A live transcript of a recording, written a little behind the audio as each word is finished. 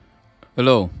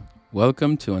Hello,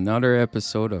 welcome to another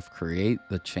episode of Create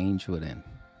the Change Within.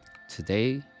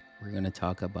 Today, we're going to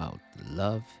talk about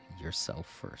love yourself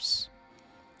first.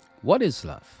 What is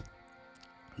love?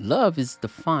 Love is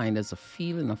defined as a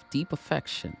feeling of deep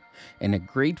affection and a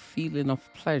great feeling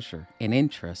of pleasure and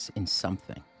interest in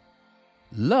something.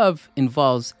 Love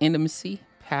involves intimacy,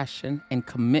 passion, and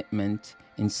commitment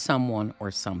in someone or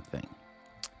something.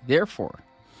 Therefore,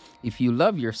 if you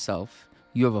love yourself,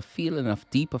 you have a feeling of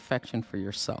deep affection for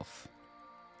yourself.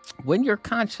 When your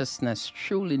consciousness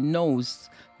truly knows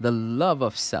the love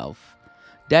of self,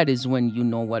 that is when you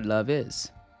know what love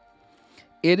is.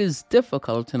 It is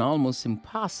difficult and almost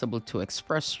impossible to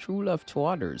express true love to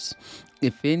others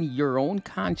if in your own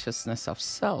consciousness of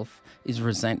self is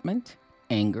resentment,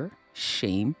 anger,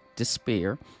 shame,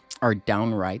 despair, or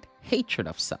downright hatred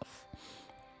of self.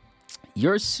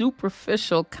 Your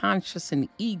superficial conscious and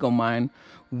ego mind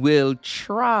will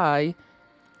try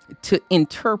to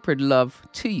interpret love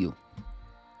to you.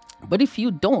 But if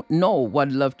you don't know what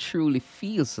love truly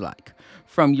feels like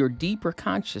from your deeper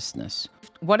consciousness,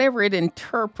 whatever it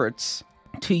interprets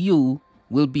to you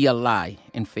will be a lie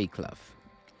and fake love.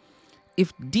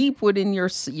 If deep within your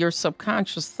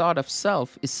subconscious thought of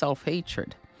self is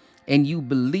self-hatred, and you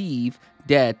believe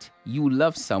that you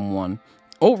love someone,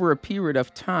 over a period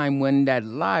of time when that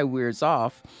lie wears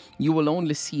off, you will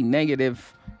only see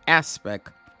negative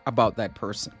aspect about that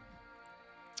person.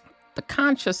 The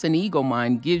conscious and ego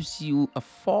mind gives you a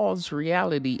false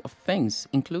reality of things,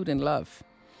 including love.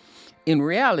 In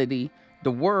reality,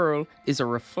 the world is a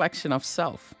reflection of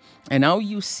self, and how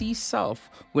you see self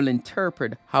will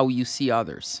interpret how you see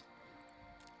others.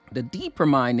 The deeper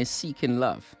mind is seeking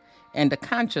love, and the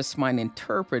conscious mind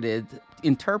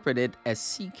interpreted as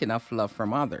seeking of love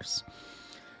from others.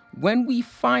 When we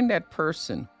find that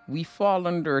person, we fall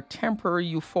under a temporary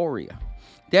euphoria.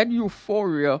 That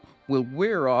euphoria will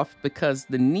wear off because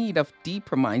the need of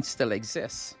deeper mind still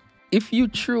exists. If you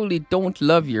truly don't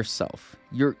love yourself,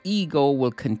 your ego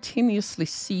will continuously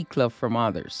seek love from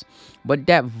others, but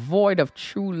that void of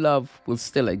true love will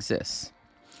still exist.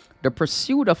 The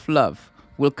pursuit of love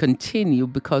will continue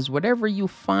because whatever you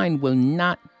find will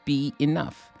not be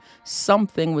enough.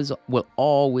 Something will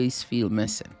always feel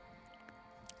missing.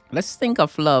 Let's think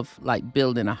of love like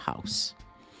building a house.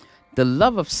 The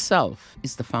love of self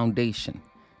is the foundation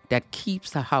that keeps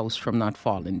the house from not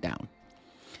falling down.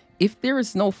 If there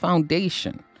is no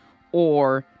foundation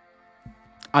or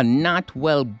a not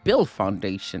well built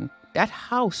foundation, that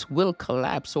house will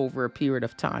collapse over a period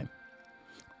of time.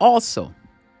 Also,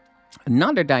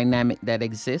 another dynamic that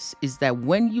exists is that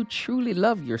when you truly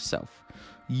love yourself,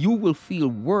 you will feel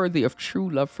worthy of true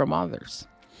love from others.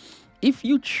 If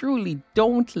you truly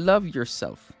don't love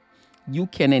yourself, you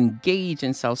can engage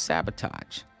in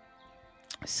self-sabotage.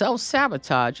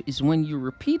 Self-sabotage is when you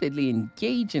repeatedly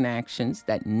engage in actions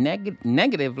that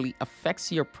negatively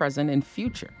affects your present and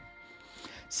future.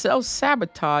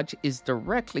 Self-sabotage is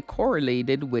directly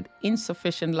correlated with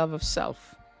insufficient love of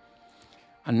self.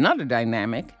 Another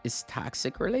dynamic is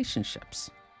toxic relationships.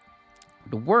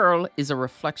 The world is a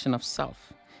reflection of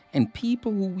self, and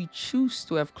people who we choose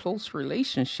to have close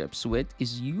relationships with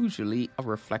is usually a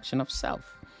reflection of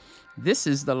self. This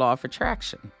is the law of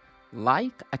attraction.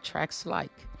 Like attracts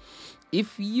like.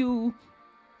 If you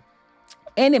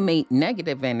animate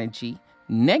negative energy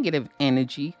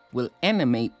will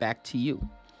emanate back to you.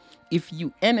 If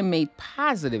you animate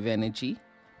positive energy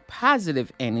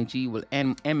will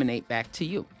emanate back to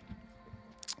you.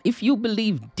 If you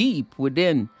believe deep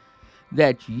within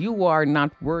that you are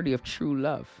not worthy of true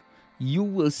love, you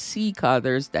will seek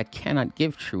others that cannot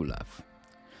give true love.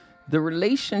 The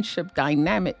relationship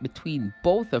dynamic between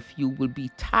both of you will be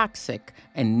toxic,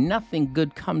 and nothing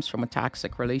good comes from a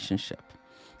toxic relationship.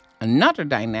 Another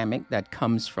dynamic that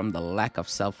comes from the lack of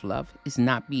self-love is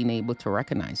not being able to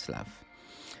recognize love.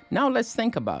 Now let's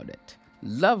think about it.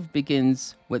 Love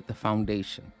begins with the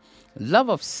foundation. Love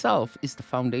of self is the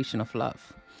foundation of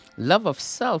love. Love of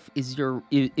self is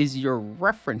your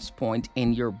reference point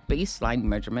and your baseline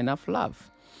measurement of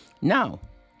love. Now,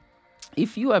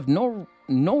 if you have no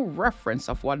reference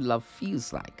of what love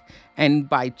feels like, and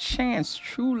by chance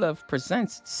true love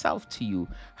presents itself to you,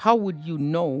 how would you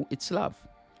know it's love?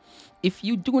 If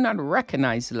you do not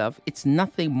recognize love, it's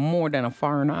nothing more than a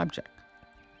foreign object.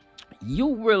 You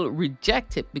will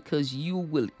reject it because you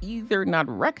will either not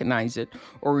recognize it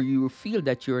or you feel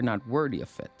that you're not worthy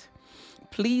of it.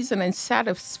 Pleasing and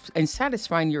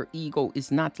satisfying your ego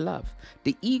is not love.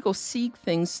 The ego seeks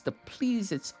things to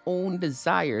please its own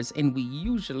desires, and we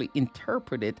usually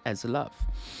interpret it as love.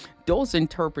 Those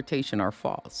interpretations are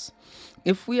false.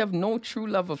 If we have no true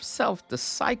love of self, the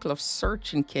cycle of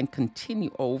searching can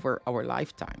continue over our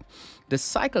lifetime. The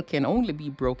cycle can only be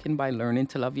broken by learning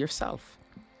to love yourself.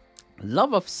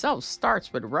 Love of self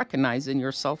starts with recognizing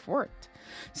your self worth.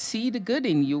 See the good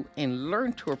in you and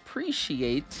learn to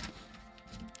appreciate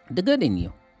the good in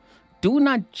you. Do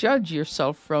not judge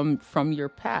yourself from your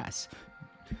past.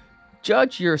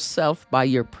 Judge yourself by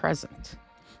your present.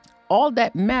 All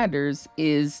that matters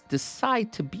is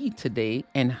decide to be today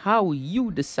and how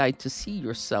you decide to see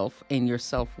yourself and your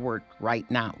self-worth right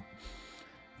now.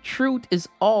 Truth is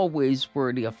always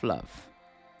worthy of love.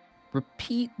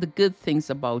 Repeat the good things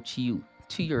about you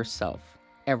to yourself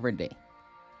every day.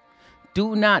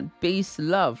 Do not base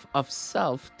love of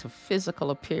self to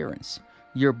physical appearance.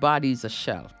 Your body is a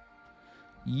shell.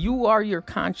 You are your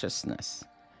consciousness.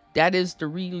 That is the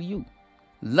real you.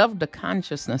 Love the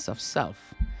consciousness of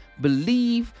self.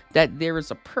 Believe that there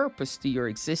is a purpose to your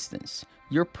existence.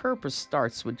 Your purpose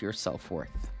starts with your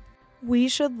self-worth. We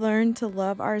should learn to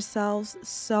love ourselves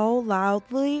so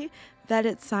loudly that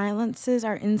it silences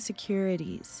our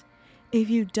insecurities. If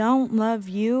you don't love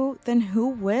you, then who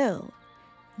will?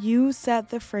 You set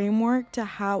the framework to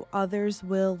how others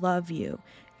will love you.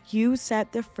 You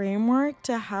set the framework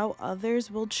to how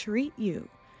others will treat you.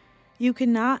 You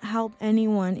cannot help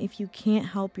anyone if you can't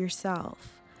help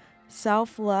yourself.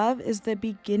 Self-love is the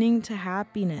beginning to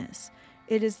happiness.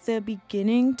 It is the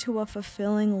beginning to a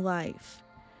fulfilling life.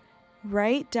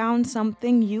 Write down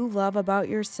something you love about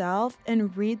yourself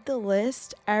and read the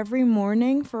list every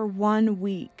morning for 1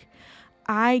 week.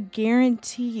 I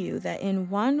guarantee you that in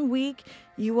 1 week,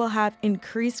 you will have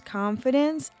increased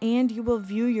confidence and you will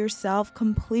view yourself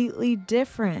completely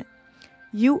different.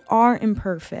 You are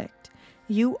imperfect.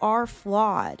 You are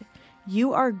flawed.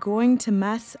 You are going to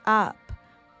mess up.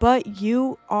 But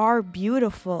you are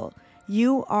beautiful.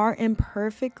 You are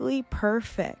imperfectly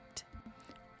perfect.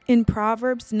 In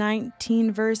Proverbs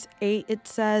 19, verse 8, it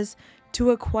says, "To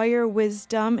acquire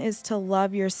wisdom is to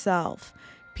love yourself.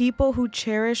 People who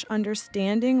cherish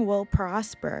understanding will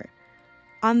prosper."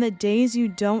 On the days you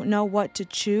don't know what to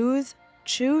choose,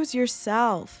 choose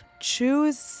yourself.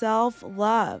 Choose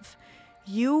self-love.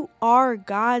 You are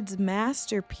God's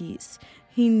masterpiece.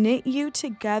 He knit you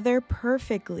together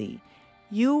perfectly.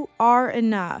 You are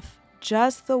enough,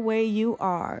 just the way you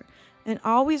are. And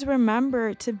always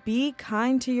remember to be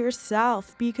kind to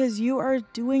yourself because you are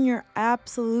doing your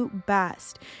absolute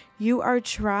best. You are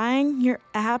trying your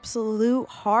absolute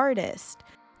hardest.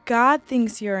 God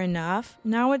thinks you're enough.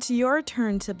 Now it's your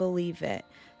turn to believe it.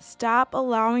 Stop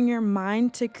allowing your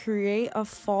mind to create a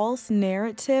false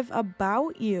narrative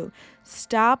about you.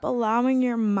 Stop allowing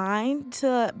your mind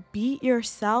to beat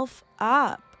yourself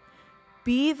up.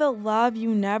 Be the love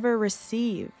you never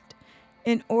received.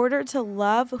 In order to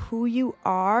love who you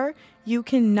are, you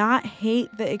cannot hate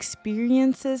the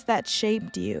experiences that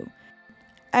shaped you.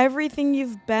 Everything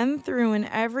you've been through and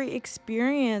every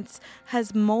experience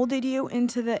has molded you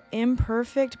into the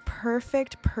imperfect,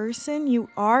 perfect person you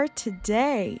are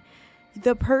today.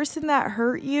 The person that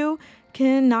hurt you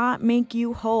cannot make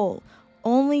you whole.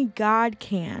 Only God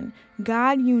can.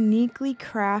 God uniquely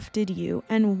crafted you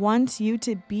and wants you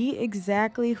to be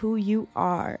exactly who you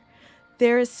are.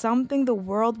 There is something the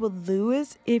world would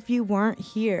lose if you weren't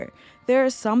here. There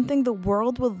is something the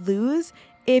world would lose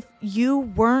if you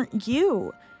weren't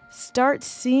you. Start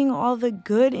seeing all the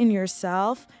good in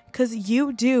yourself because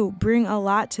you do bring a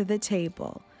lot to the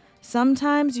table.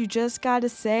 Sometimes you just got to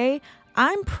say,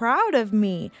 I'm proud of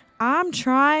me. I'm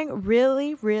trying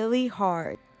really, really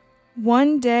hard.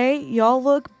 One day, you'll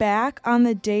look back on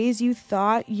the days you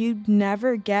thought you'd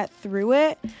never get through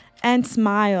it and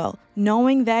smile,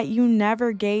 knowing that you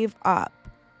never gave up.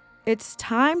 It's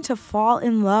time to fall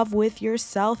in love with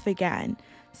yourself again.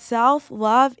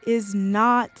 Self-love is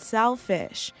not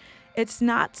selfish. It's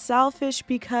not selfish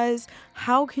because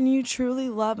how can you truly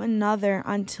love another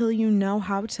until you know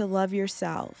how to love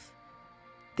yourself?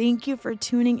 Thank you for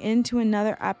tuning in to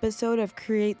another episode of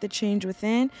Create the Change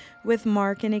Within with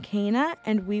Mark and Akana,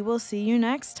 and we will see you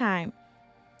next time.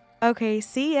 Okay,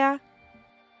 see ya.